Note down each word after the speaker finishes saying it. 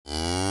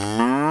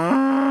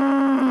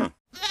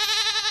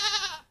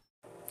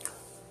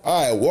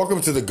Hi,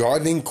 welcome to the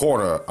Gardening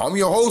Corner. I'm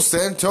your host,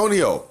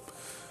 Antonio.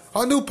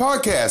 Our new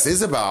podcast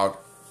is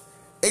about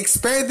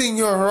expanding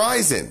your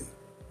horizon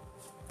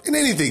in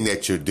anything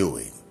that you're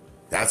doing.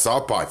 That's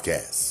our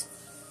podcast.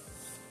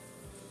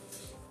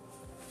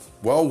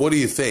 Well, what do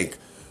you think?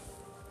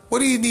 What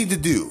do you need to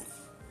do?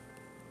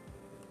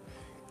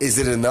 Is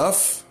it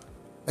enough?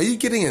 Are you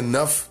getting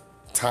enough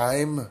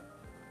time?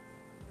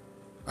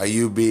 Are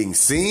you being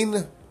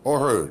seen or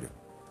heard?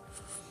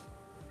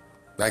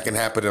 That can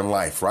happen in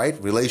life,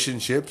 right?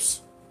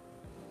 Relationships.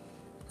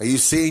 Are you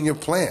seeing your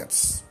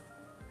plants?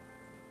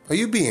 Are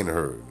you being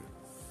heard?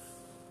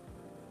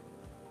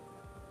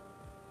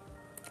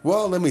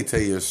 Well, let me tell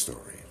you a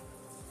story.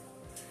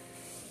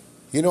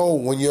 You know,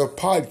 when you're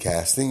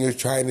podcasting, you're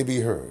trying to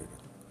be heard.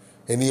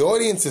 And the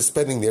audience is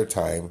spending their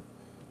time,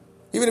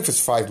 even if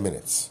it's 5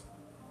 minutes.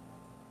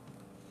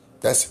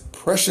 That's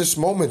precious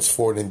moments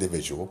for an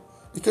individual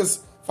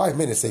because 5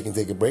 minutes they can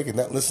take a break and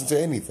not listen to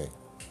anything.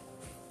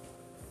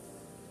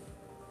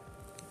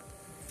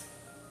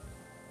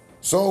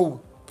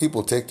 So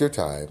people take their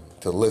time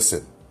to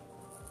listen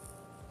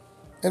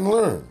and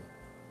learn.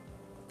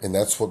 And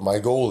that's what my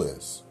goal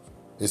is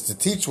to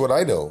teach what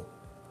I know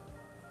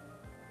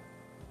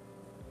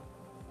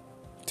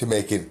to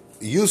make it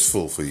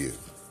useful for you.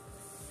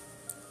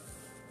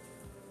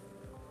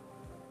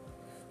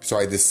 So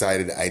I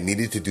decided I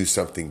needed to do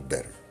something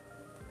better.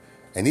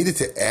 I needed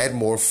to add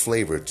more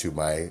flavor to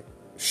my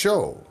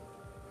show.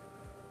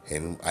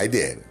 And I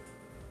did.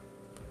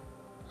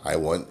 I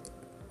went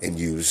and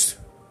used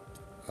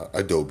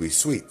Adobe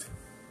Suite.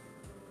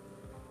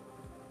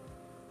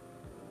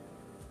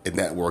 And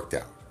that worked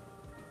out.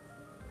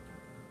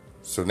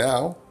 So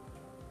now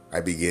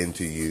I begin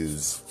to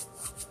use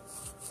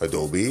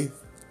Adobe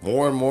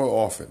more and more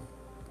often.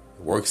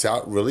 It works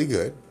out really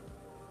good.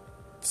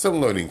 Some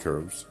learning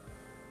curves,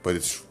 but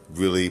it's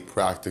really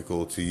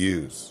practical to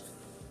use.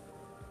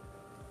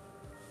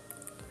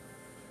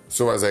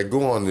 So as I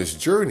go on this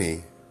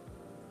journey,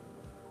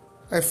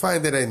 I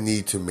find that I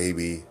need to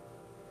maybe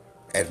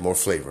add more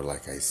flavor,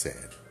 like I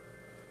said.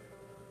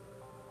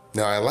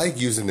 Now, I like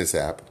using this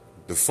app.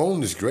 The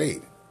phone is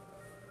great.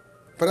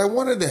 But I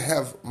wanted to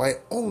have my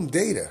own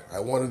data.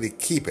 I wanted to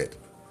keep it.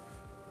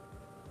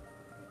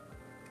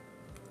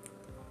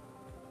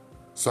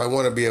 So I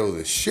want to be able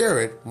to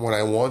share it when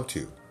I want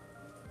to.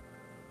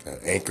 Now,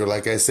 Anchor,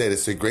 like I said,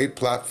 it's a great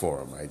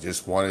platform. I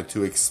just wanted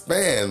to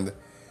expand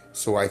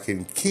so I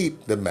can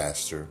keep the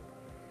master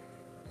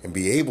and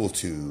be able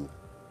to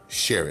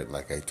share it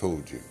like I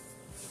told you.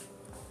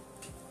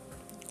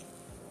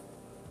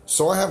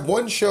 So I have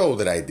one show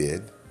that I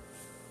did,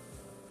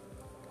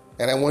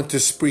 and I went to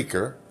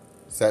Spreaker.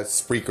 It's at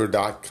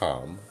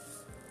Spreaker.com.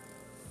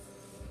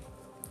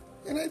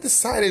 And I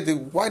decided to,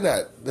 why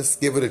not? Let's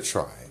give it a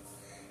try.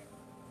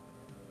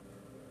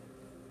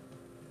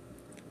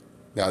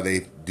 Now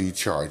they do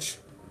charge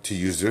to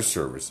use their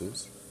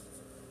services.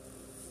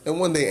 And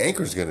one day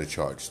Anchor's going to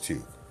charge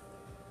too.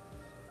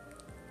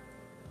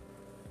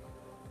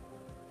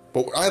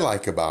 But what I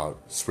like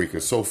about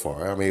Spreaker so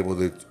far, I'm able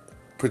to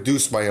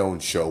produce my own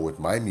show with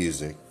my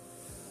music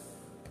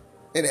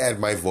and add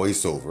my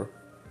voiceover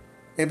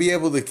and be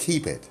able to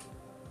keep it.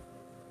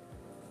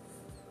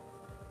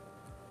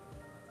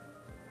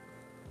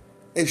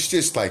 It's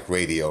just like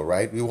radio,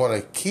 right? We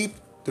want to keep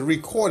the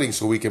recording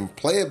so we can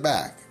play it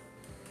back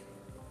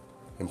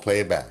and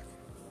play it back.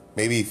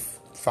 Maybe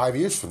 5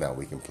 years from now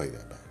we can play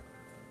that back.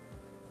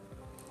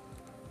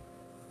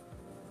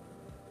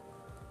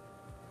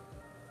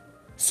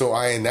 So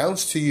I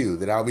announced to you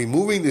that I'll be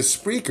moving to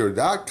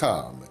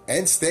Spreaker.com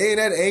and staying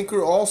at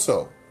Anchor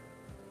also.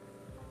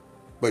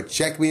 But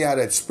check me out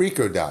at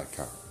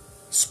Spreaker.com.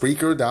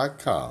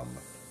 Spreaker.com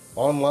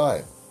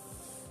online.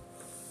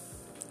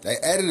 I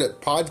added a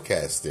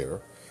podcast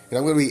there, and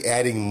I'm going to be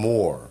adding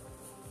more.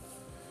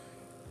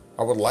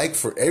 I would like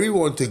for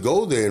everyone to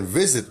go there and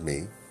visit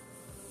me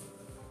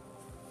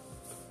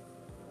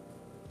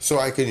so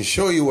I can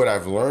show you what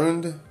I've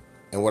learned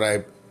and what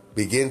I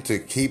begin to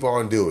keep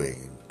on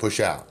doing. Push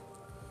out.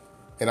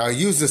 And I'll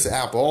use this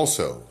app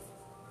also.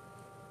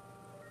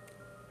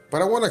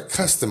 But I want to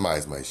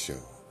customize my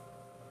show.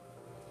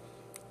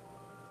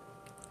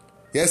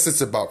 Yes, it's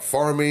about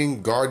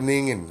farming,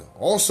 gardening, and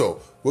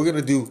also we're going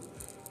to do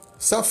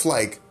stuff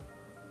like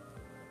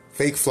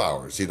fake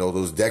flowers. You know,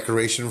 those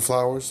decoration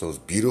flowers, those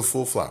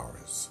beautiful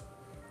flowers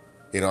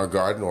in our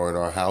garden or in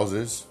our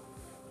houses.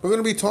 We're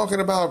going to be talking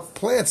about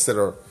plants that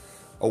are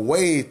a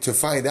way to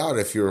find out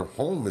if your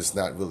home is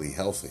not really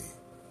healthy.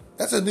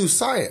 That's a new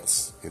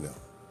science, you know.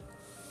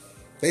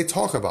 They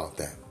talk about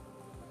that,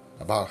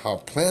 about how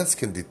plants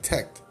can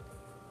detect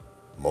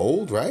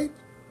mold, right?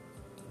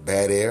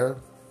 Bad air,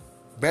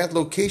 bad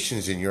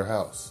locations in your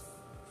house.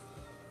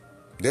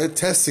 They're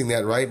testing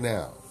that right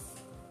now.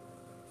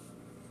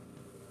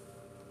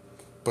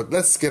 But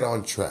let's get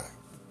on track.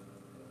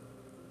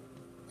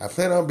 I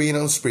plan on being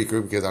on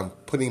Spreaker because I'm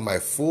putting my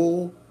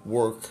full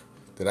work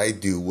that I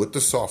do with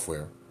the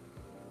software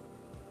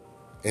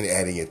and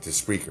adding it to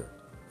Spreaker.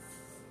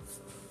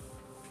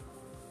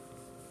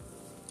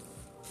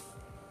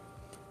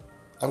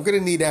 I'm going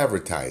to need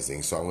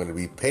advertising, so I'm going to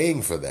be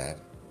paying for that.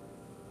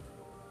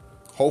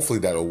 Hopefully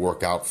that'll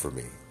work out for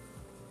me.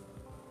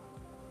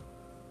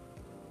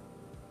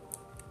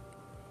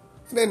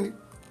 And then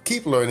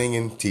keep learning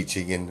and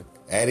teaching and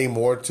adding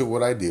more to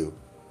what I do.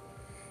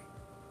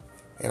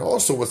 And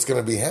also what's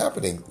going to be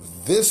happening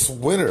this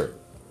winter,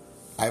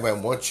 I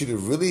want you to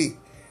really,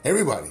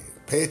 everybody,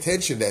 pay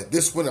attention that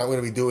this winter I'm going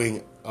to be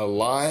doing a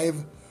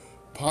live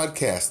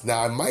podcast.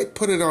 Now, I might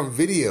put it on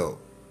video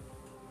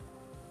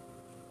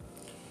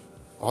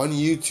on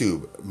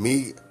YouTube,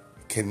 me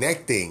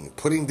connecting,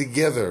 putting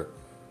together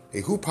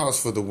a hoop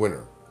house for the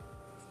winter.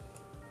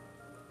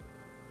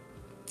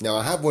 Now,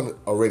 I have one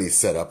already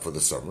set up for the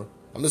summer.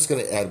 I'm just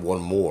going to add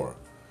one more.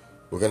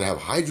 We're going to have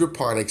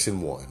hydroponics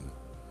in one,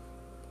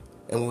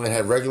 and we're going to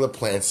have regular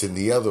plants in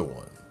the other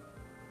one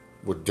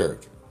with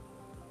dirt,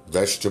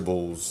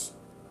 vegetables,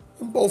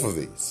 in both of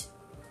these.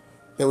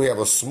 Then we have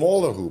a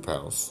smaller hoop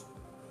house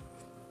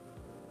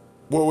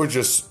where we're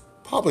just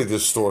probably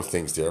just store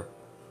things there.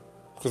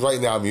 Because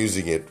right now I'm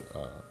using it,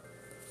 I'm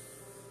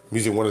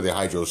using one of the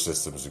hydro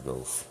systems to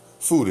grow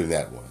food in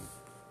that one.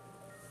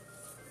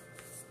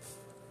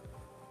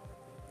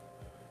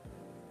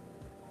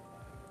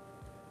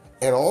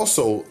 And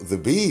also the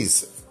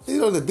bees,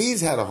 the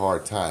bees had a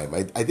hard time.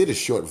 I did a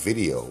short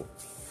video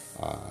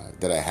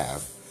that I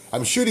have.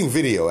 I'm shooting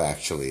video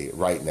actually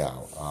right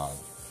now.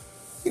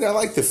 I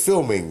like the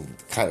filming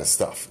kind of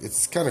stuff.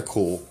 It's kind of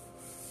cool.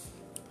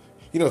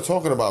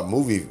 Talking about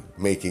movie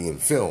making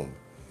and film,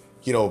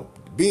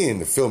 being in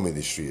the film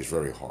industry is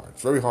very hard.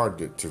 It's very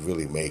hard to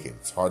really make it.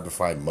 It's hard to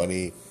find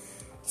money.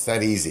 It's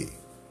not easy.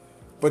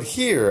 But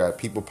here at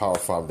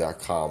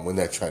peoplepowerfarm.com, we're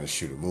not trying to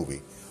shoot a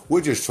movie.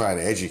 We're just trying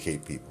to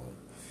educate people.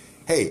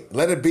 Hey,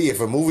 let it be. If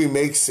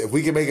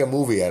we can make a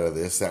movie out of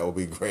this, that would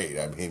be great.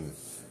 I mean,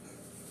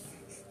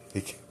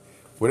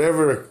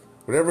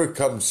 whatever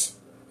comes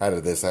out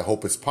of this, I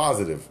hope it's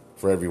positive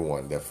for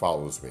everyone that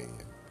follows me.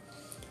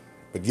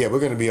 But yeah,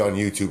 we're going to be on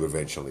YouTube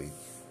eventually,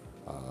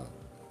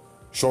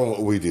 showing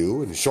what we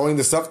do and showing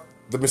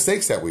the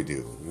mistakes that we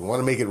do. We want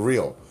to make it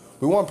real.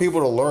 We want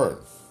people to learn.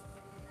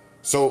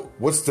 So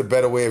what's the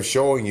better way of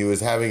showing you is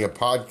having a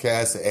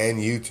podcast and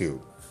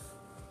YouTube.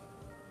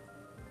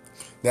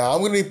 Now, I'm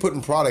going to be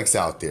putting products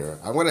out there.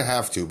 I'm going to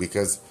have to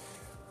because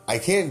I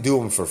can't do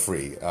them for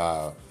free.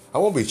 I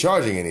won't be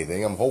charging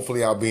anything.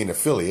 Hopefully I'll be an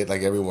affiliate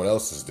like everyone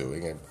else is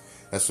doing. And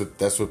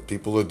that's what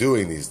people are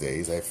doing these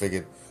days. I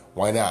figured,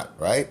 why not,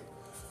 right?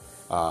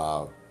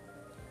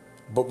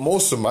 But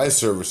most of my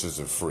services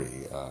are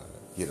free.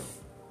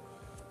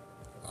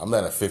 I'm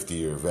not a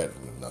 50-year vet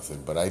or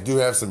nothing, but I do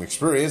have some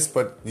experience.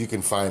 But you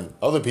can find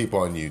other people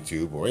on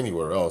YouTube or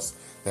anywhere else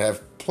that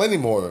have plenty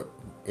more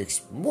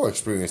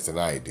experience than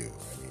I do.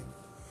 I mean,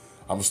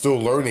 I'm still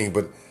learning,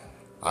 but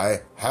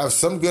I have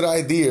some good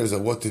ideas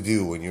of what to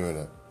do when you're in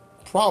a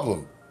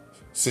problem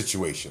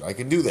situation. I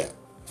can do that.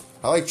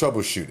 I like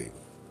troubleshooting.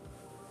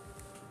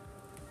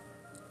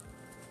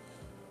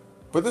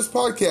 But this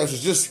podcast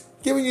is just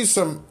giving you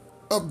some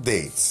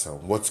updates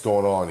on what's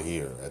going on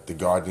here at the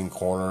Gardening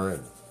Corner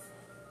and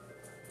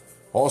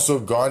also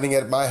gardening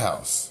at my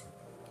house.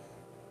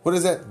 What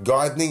is that?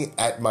 Gardening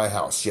at my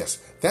house. Yes.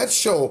 That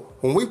show,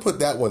 when we put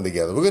that one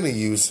together, we're going to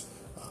use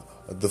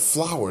the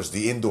flowers,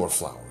 the indoor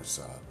flowers.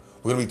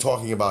 We're going to be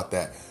talking about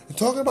that. And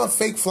talking about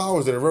fake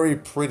flowers that are very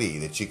pretty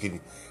that you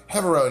can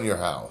have around your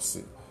house.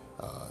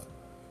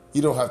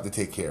 You don't have to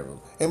take care of them.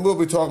 And we'll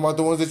be talking about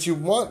the ones that you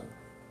want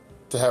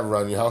to have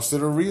around your house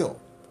that are real.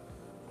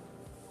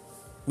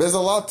 There's a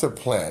lot to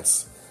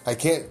plants. I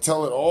can't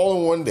tell it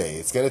all in one day.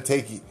 It's going to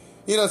take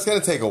it's going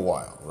to take a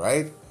while,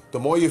 right? The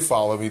more you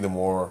follow me, the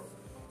more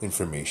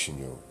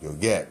information you'll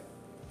get.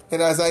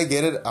 And as I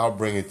get it, I'll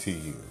bring it to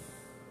you.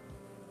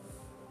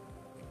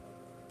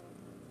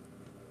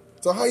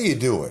 So how you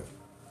doing?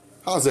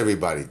 How's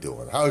everybody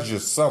doing? How's your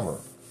summer?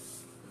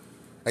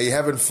 Are you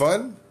having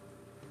fun?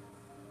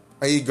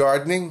 Are you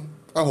gardening?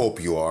 I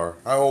hope you are.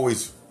 I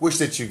always wish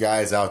that you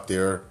guys out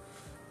there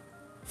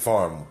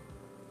farm,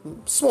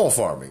 small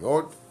farming,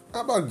 or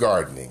how about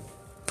gardening?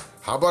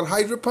 How about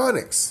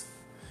hydroponics?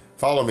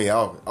 Follow me.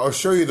 I'll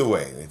show you the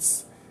way.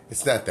 It's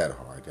not that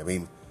hard. I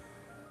mean,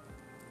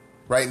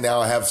 right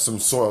now I have some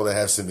soil that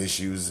has some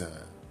issues.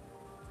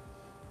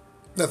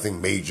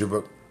 Nothing major,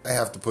 but I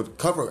have to put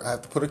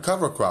a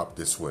cover crop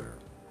this winter.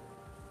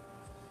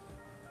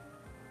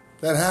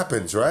 That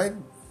happens, right?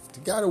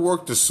 You got to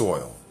work the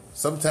soil.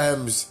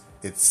 Sometimes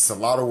it's a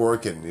lot of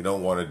work and you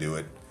don't want to do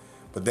it,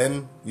 but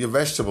then your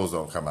vegetables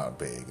don't come out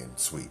big and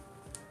sweet.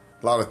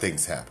 A lot of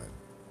things happen.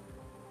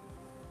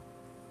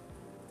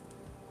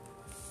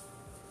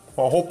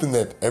 Well, hoping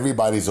that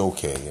everybody's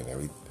okay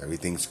and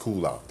everything's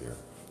cool out there.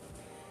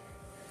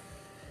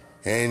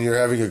 And you're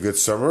having a good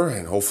summer,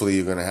 and hopefully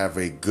you're going to have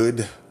a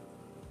good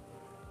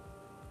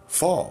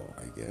fall,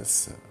 I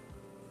guess.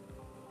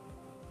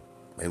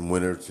 And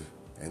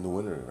the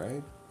winter,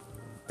 right?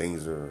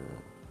 Things are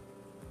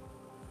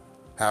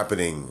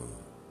happening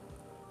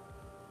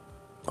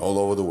all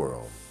over the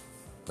world,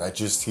 not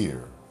just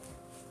here.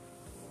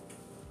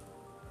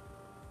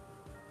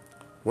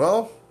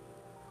 Well,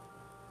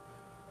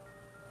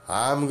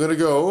 I'm going to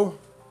go.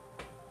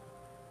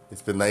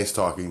 It's been nice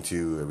talking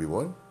to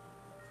everyone.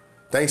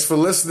 Thanks for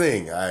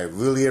listening. I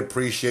really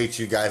appreciate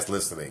you guys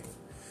listening.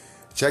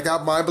 Check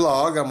out my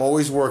blog. I'm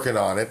always working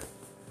on it.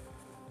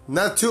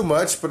 Not too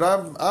much, but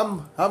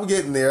I'm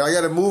getting there. I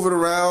got to move it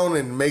around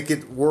and make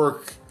it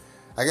work.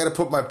 I got to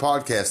put my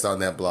podcast on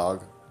that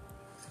blog.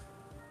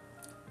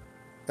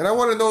 And I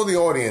want to know the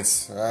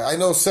audience. I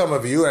know some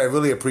of you, and I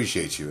really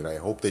appreciate you. And I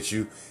hope that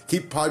you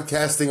keep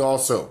podcasting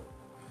also.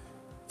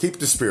 Keep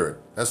the spirit.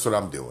 That's what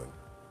I'm doing.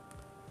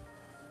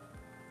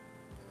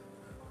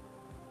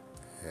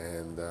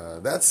 And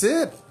that's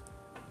it.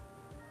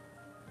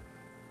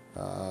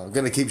 I'm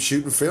going to keep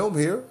shooting film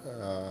here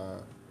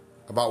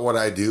about what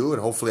I do.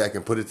 And hopefully I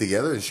can put it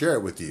together and share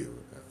it with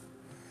you.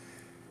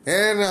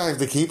 And I have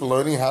to keep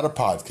learning how to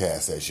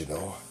podcast, as you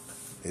know.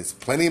 It's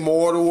plenty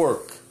more to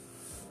work.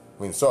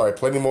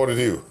 Plenty more to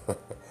do.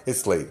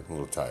 It's late. I'm a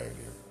little tired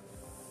here.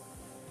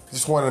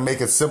 Just wanted to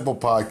make a simple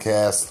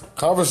podcast,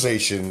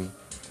 conversation,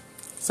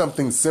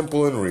 something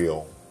simple and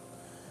real.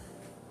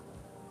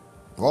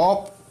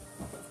 Well,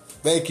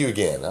 thank you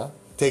again.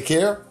 Take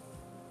care.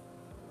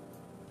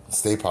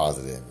 Stay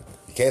positive.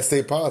 You can't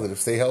stay positive,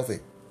 stay healthy.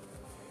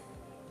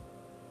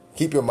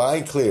 Keep your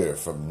mind clear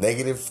from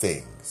negative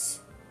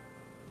things.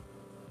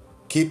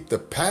 Keep the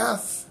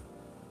path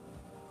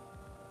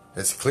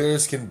as clear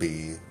as can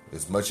be,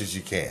 as much as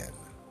you can.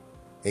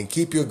 And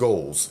keep your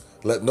goals.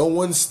 Let no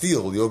one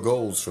steal your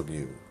goals from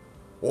you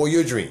or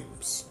your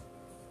dreams.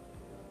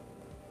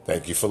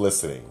 Thank you for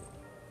listening.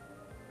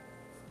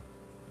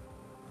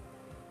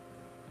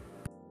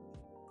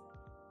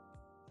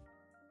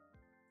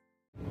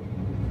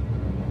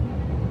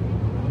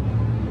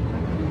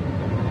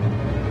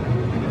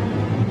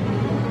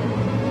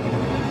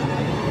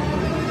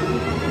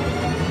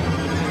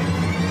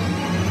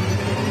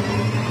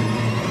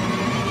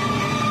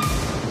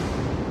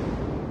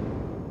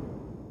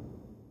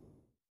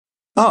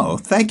 Oh,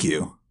 thank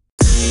you.